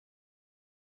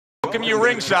welcome you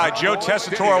ringside. Joe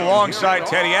Tessitore alongside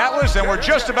Teddy Atlas, and we're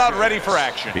just about ready for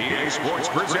action. EA Sports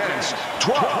presents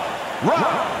 12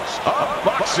 rounds of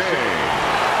boxing.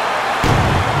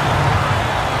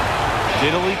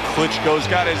 Vitali Klitschko's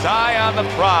got his eye on the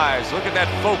prize. Look at that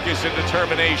focus and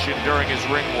determination during his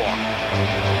ring walk.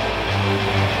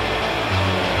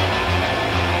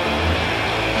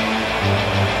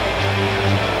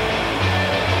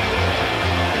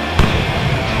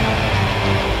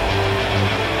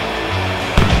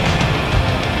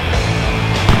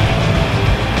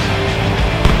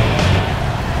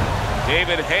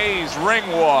 Haye's ring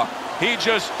walk. He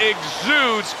just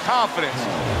exudes confidence,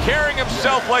 carrying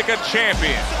himself like a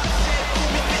champion.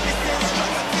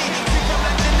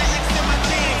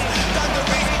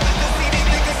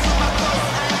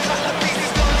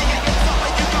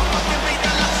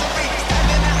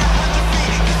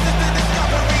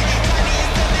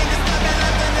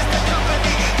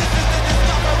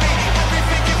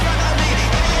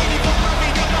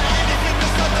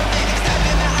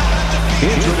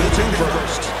 Introducing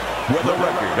first, with a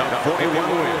record of 41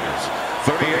 wins,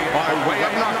 38 by way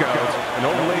of knockout, and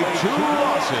only 2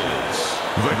 losses,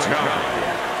 Vitali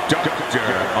Dr.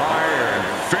 Iron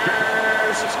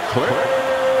Fist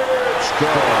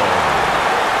Klitschko.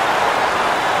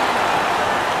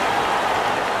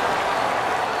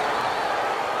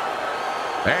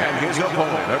 And his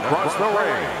opponent across the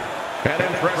ring, an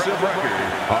impressive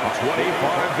record of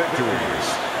 25 victories,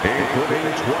 including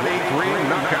 23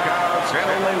 knockouts and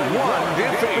only 1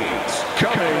 defeat.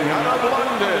 Coming out of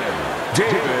London,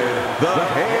 David the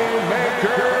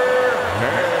Haymaker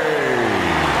Haye.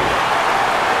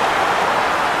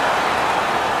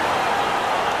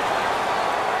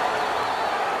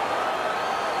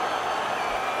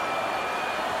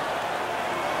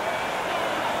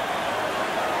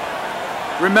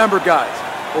 Remember, guys,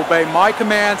 obey my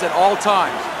commands at all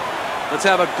times. Let's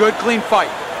have a good, clean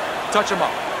fight. Touch him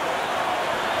up.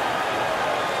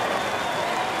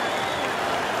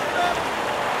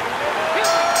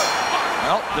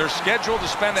 Well, they're scheduled to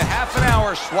spend a ½ an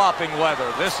hour swapping leather.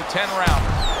 This a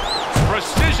 10-rounder.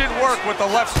 Precision work with the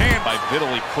left hand by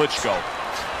Vitali Klitschko.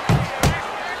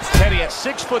 Teddy, at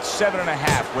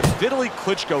 6'7½", when Vitali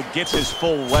Klitschko gets his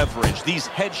full leverage, these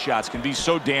headshots can be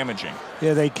so damaging.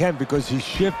 Yeah, they can, because he's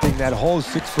shifting that whole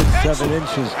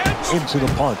 6'7" into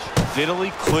the punch.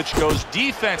 Vitali Klitschko's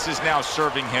defense is now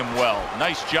serving him well.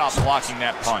 Nice job blocking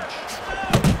that punch.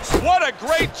 What a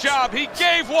great job. He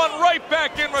gave one right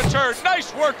back in return.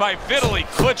 Nice work by Vitali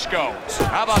Klitschko.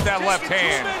 How about that left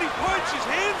hand?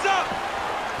 Hands up.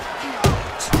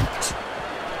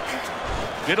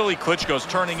 Vitali Klitschko's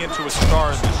turning into a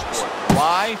star in this sport.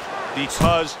 Why?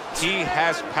 Because he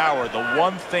has power, the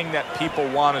one thing that people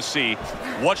want to see.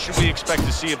 What should we expect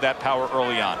to see of that power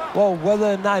early on? Well,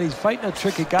 whether or not he's fighting a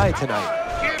tricky guy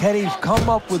tonight, can he come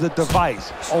up with a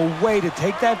device, a way to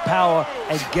take that power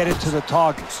and get it to the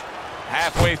target?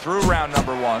 Halfway through round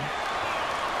number 1.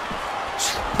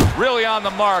 Really on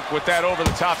the mark with that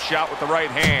over-the-top shot with the right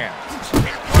hand.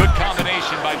 Good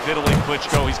combination by Vitali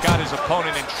Klitschko. He's got his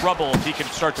opponent in trouble if he can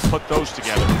start to put those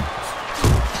together.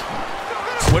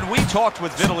 When we talked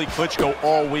with Vitali Klitschko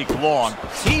all week long,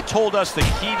 he told us the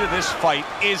key to this fight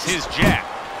is his jab.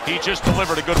 He just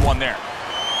delivered a good one there.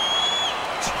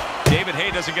 David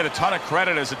Haye doesn't get a ton of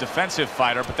credit as a defensive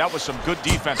fighter, but that was some good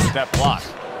defense with that block.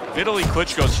 Vitali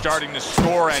Klitschko starting to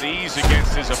score at ease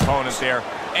against his opponent there.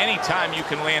 Anytime you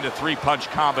can land a 3-punch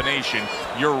combination,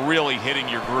 you're really hitting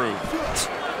your groove.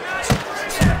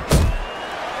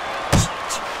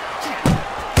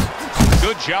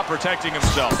 Good job protecting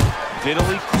himself.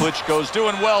 Vitali Klitschko's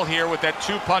doing well here with that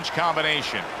 2-punch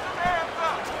combination.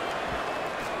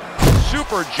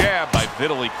 Super jab by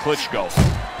Vitali Klitschko.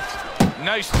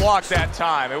 Nice block that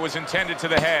time. It was intended to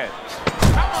the head.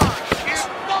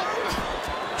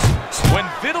 When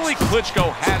Vitali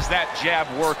Klitschko has that jab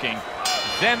working,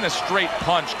 then the straight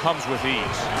punch comes with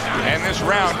ease. And this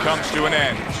round comes to an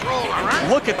end.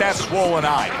 Look at that swollen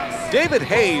eye. David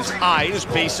Haye's eye is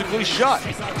basically shut.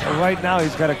 And right now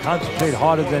he's got to concentrate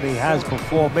harder than he has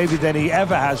before, maybe than he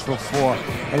ever has before.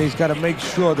 And he's got to make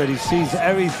sure that he sees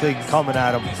everything coming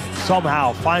at him,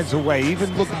 somehow finds a way,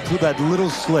 even looking through that little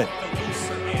slit.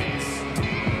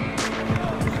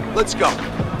 Let's go.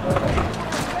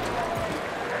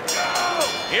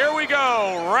 Here we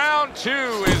go. Round 2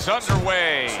 is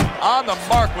underway. On the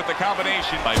mark with the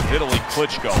combination by Vitali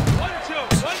Klitschko. 1-2,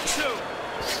 1-2.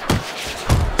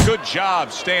 Good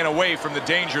job staying away from the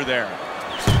danger there.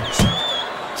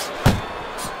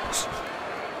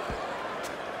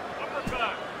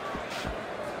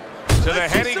 To the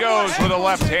head he goes with a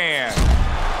left hand.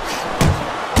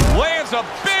 Lands a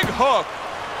big hook.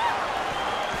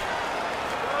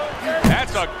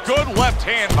 That's a good left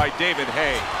hand by David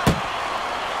Haye.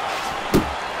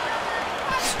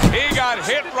 He got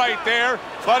hit right there,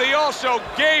 but he also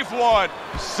gave one.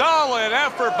 Solid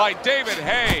effort by David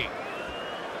Haye.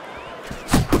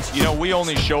 You know, we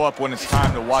only show up when it's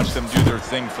time to watch them do their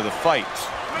thing for the fight,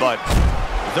 but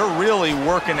they're really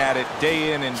working at it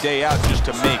day in and day out just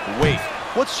to make weight.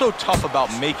 What's so tough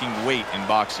about making weight in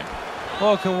boxing?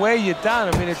 Well, it can weigh you down.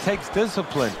 I mean, it takes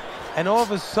discipline. And all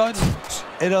of a sudden,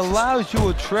 it allows you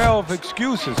a trail of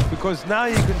excuses, because now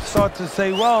you can start to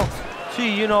say, well,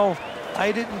 gee, you know,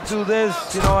 I didn't do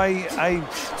this, you know,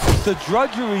 it's the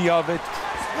drudgery of it,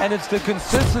 and it's the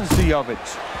consistency of it.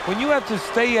 When you have to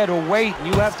stay at a weight and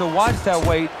you have to watch that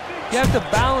weight, you have to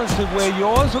balance it where you're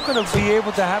also going to be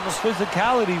able to have a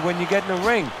physicality when you get in the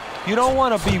ring. You don't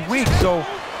want to be weak, so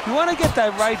you want to get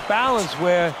that right balance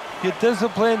where you're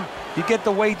disciplined, you get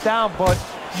the weight down, but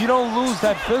you don't lose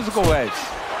that physical edge.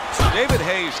 David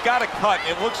Haye's got a cut.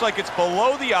 It looks like it's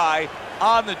below the eye,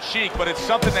 on the cheek, but it's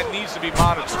something that needs to be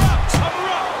monitored.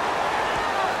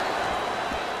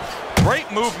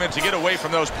 Great movement to get away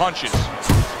from those punches.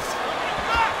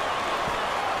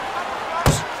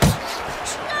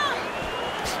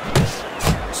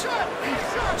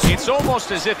 It's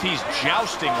almost as if he's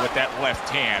jousting with that left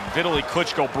hand. Vitali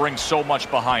Klitschko brings so much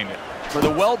behind it. For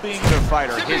the well-being of the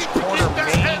fighter, his corner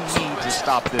may need to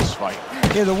stop this fight.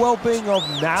 Yeah, the well-being of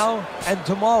now and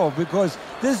tomorrow, because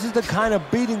this is the kind of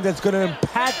beating that's going to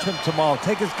impact him tomorrow,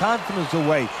 take his confidence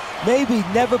away. Maybe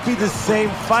never be the same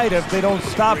fighter if they don't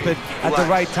stop it at the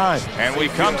right time. And we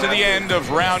come to the end of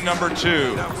round number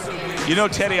 2. You know,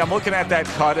 Teddy, I'm looking at that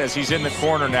cut as he's in the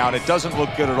corner now, and it doesn't look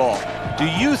good at all. Do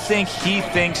you think he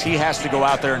thinks he has to go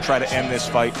out there and try to end this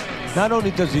fight? Not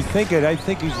only does he think it, I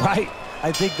think he's right.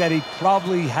 I think that he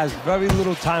probably has very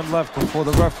little time left before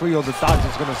the referee or the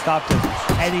doctor's going to stop this.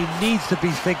 And he needs to be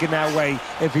thinking that way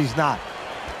if he's not.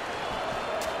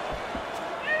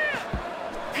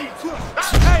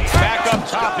 Back up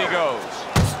top he goes.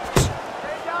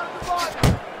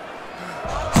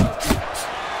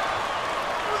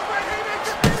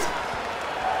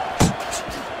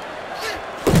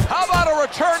 How about a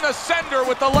return to sender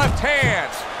with the left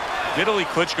hand? Vitali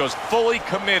Klitschko's fully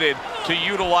committed to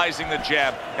utilizing the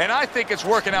jab, and I think it's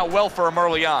working out well for him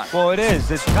early on. Well, it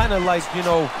is. It's kind of like, you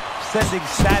know, sending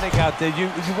static out there. You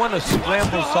want to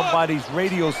scramble somebody's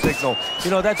radio signal.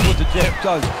 You know, that's what the jab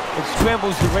does. It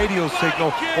scrambles the radio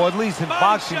signal, or at least in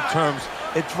boxing terms,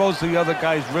 it throws the other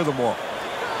guy's rhythm off.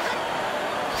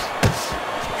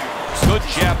 Good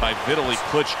jab by Vitali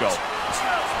Klitschko.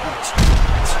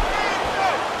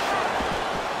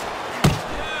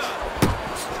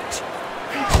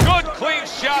 Clean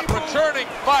shot, returning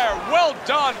fire. Well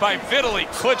done by Vitali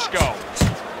Klitschko.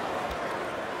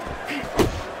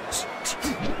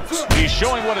 He's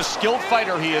showing what a skilled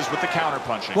fighter he is with the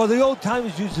counterpunching. Well, the old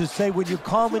timers used to say, when you're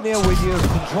calm in there, when you're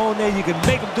controlling there, you can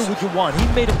make him do what you want. He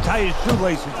made him tie his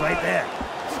shoelaces right there.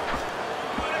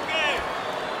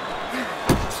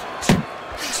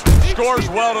 Scores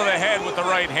well to the head with the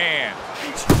right hand.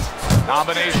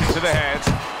 Combination to the head.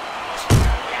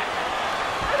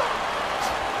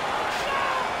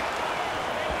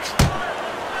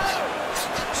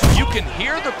 You can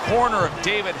hear the corner of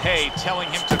David Haye telling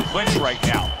him to clinch right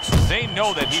now. They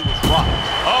know that he was rocked.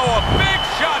 Oh, a big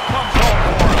shot comes home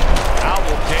for him. How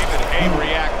will David Haye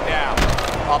react now?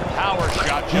 A power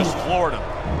shot just floored him.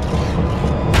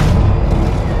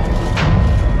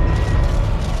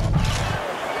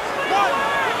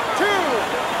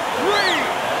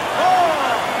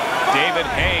 David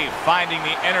Haye finding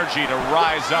the energy to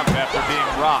rise up after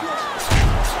being rocked.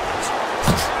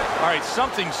 All right,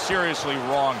 something's seriously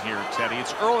wrong here, Teddy.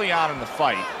 It's early on in the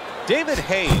fight. David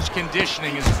Haye's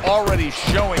conditioning is already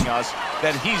showing us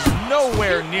that he's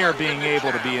nowhere near being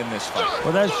able to be in this fight.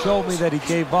 Well, that showed me that he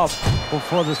gave up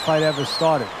before this fight ever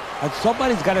started. And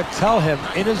somebody's got to tell him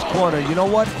in his corner, you know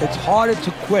what? It's harder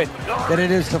to quit than it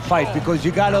is to fight, because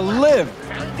you got to live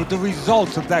with the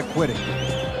results of that quitting.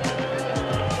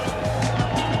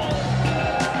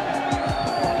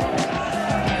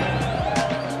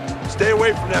 Stay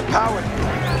away from that power.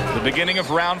 The beginning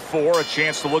of round 4, a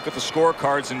chance to look at the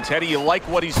scorecards. And Teddy, you like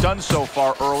what he's done so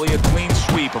far early, a clean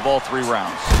sweep of all 3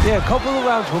 rounds. Yeah, a couple of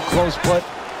rounds were close, but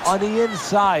on the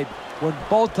inside, when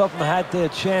both of them had their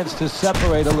chance to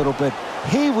separate a little bit,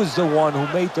 he was the one who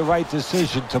made the right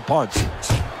decision to punch.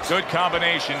 Good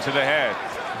combination to the head.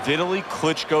 Vitali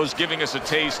Klitschko's giving us a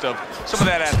taste of some of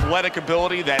that athletic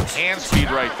ability, that hand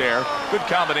speed right there. Good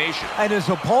combination. And his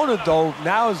opponent, though,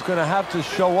 now is going to have to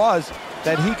show us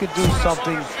that he could do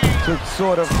something to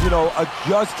sort of, you know,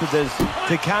 adjust to this,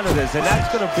 to counter this. And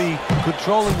that's going to be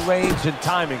controlling range and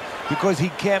timing. because he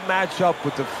can't match up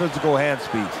with the physical hand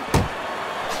speed.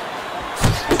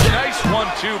 Nice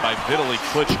 1-2 by Vitali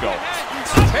Klitschko.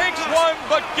 Takes one,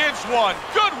 but gives one.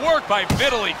 Good work by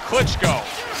Vitali Klitschko.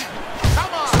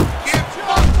 Come on,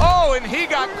 oh, and he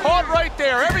got caught right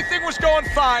there. Everything was going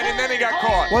fine, and then he got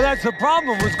caught. Well, that's the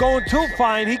problem. It was going too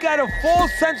fine. He got a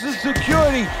false sense of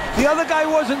security. The other guy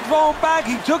wasn't throwing back.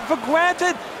 He took for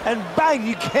granted, and bang,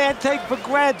 you can't take for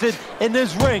granted in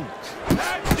this ring.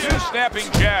 Two snapping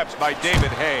jabs by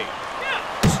David Haye.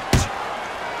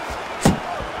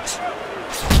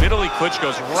 Vitali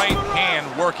Klitschko's right hand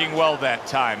working well that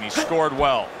time. He scored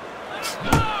well.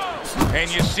 And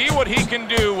you see what he can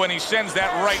do when he sends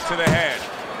that right to the head.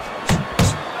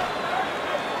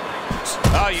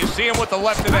 Oh, you see him with the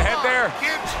left to the head there?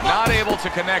 Not able to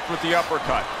connect with the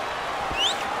uppercut.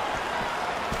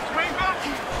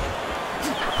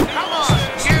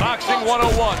 Boxing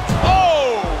 101.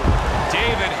 Oh!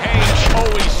 David Haye is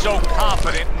always so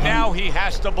confident. Now he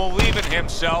has to believe in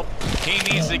himself. He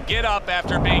needs to get up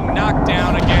after being knocked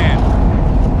down again. 1,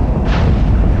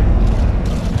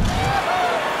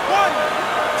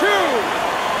 2, 3,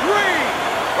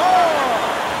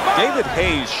 4. David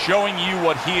Haye showing you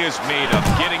what he is made of,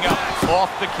 getting up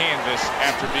off the canvas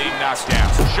after being knocked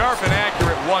down. Sharp and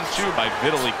accurate 1-2 by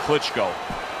Vitali Klitschko.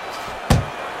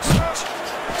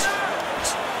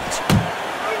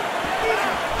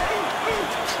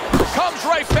 Comes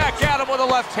right back at him with a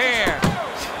left hand.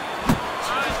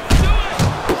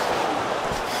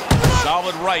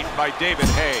 Solid right by David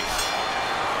Haye.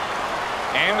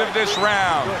 End of this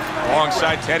round.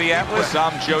 Alongside Teddy Atlas,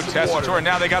 I'm Joe Tessitore. And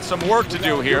now they got some work to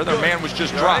do here. Their man was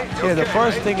just dropped. Yeah, the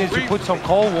first thing is you put some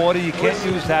cold water. You can't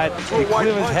use that. You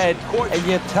clear his head, and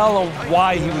you tell him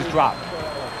why he was dropped.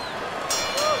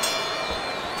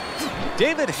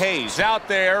 David Haye's out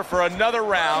there for another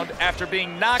round after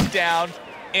being knocked down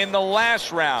in the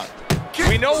last round.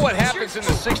 We know what happens in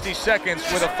the 60 seconds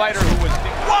with a fighter who was...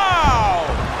 Wow!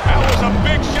 That was a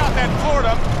big shot that floored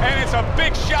him, and it's a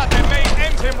big shot that may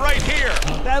end him right here.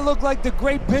 That looked like the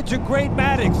great pitcher, Great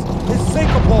Maddox. His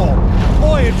sinker ball.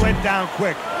 Boy, it went down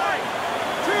quick. 1,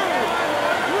 2, 3,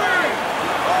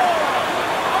 4,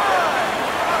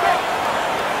 5, 6,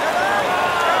 7,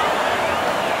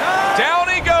 8, 9.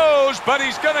 Down he goes, but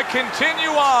he's going to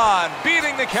continue on,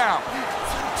 beating the count.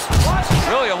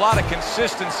 Really a lot of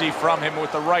consistency from him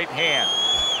with the right hand.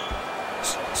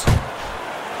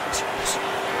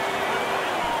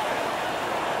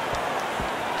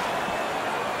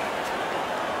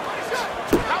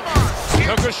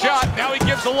 Took a shot, now he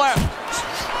gives the left.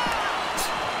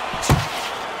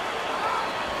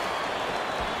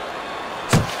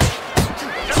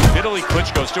 Vitali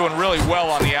Klitschko's doing really well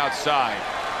on the outside.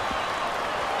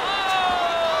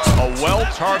 A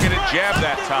well-targeted jab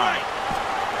that time.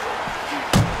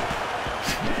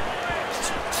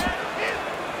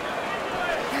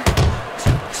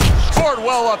 Scored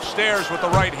well upstairs with the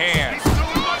right hand.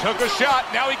 Took a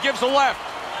shot, now he gives the left.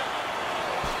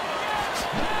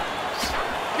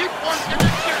 Keep on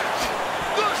connecting.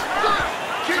 Good, good.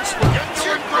 Keep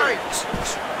doing great.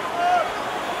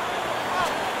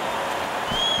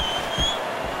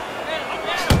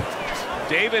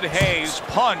 David Haye's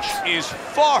punch is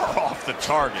far off the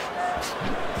target.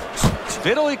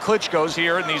 Vitali Klitschko's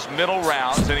here in these middle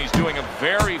rounds, and he's doing a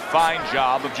very fine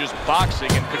job of just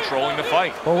boxing and controlling the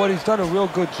fight. Well, what he's done a real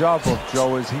good job of,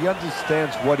 Joe, is he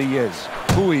understands what he is,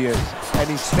 who he is, and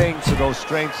he's staying to those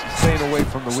strengths and staying away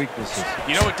from the weaknesses.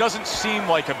 You know, it doesn't seem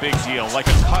like a big deal, like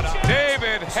a cutout.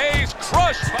 David Haye's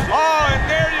crushed. Oh, and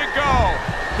there you go.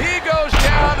 He goes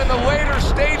down in the later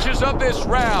stages of this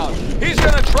round. He's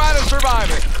going to try to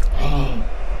survive it. 1,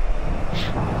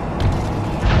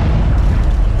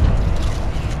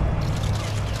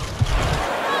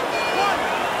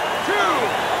 2, 3,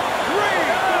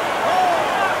 4,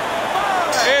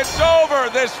 5. It's over.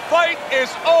 This fight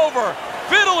is over.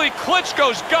 Vitali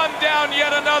Klitschko's gunned down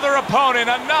yet another opponent.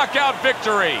 A knockout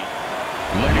victory.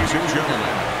 Ladies and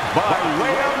gentlemen, by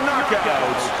way of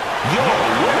knockouts, your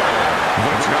winner,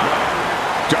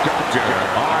 Dr.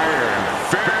 Iron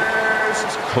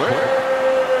Fist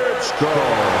Klitschko.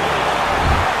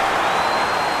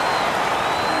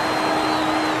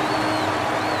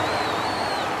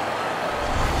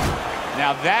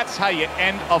 Now that's how you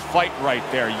end a fight right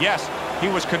there. Yes, he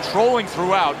was controlling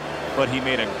throughout, but he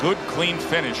made a good, clean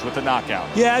finish with the knockout.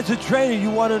 Yeah, as a trainer, you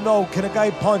want to know, can a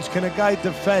guy punch? Can a guy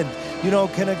defend? You know,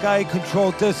 can a guy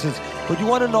control distance? But you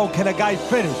want to know, can a guy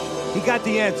finish? He got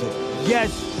the answer.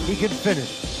 Yes, he can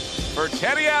finish. For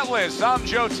Teddy Atlas, I'm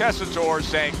Joe Tessitore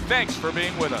saying thanks for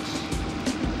being with us.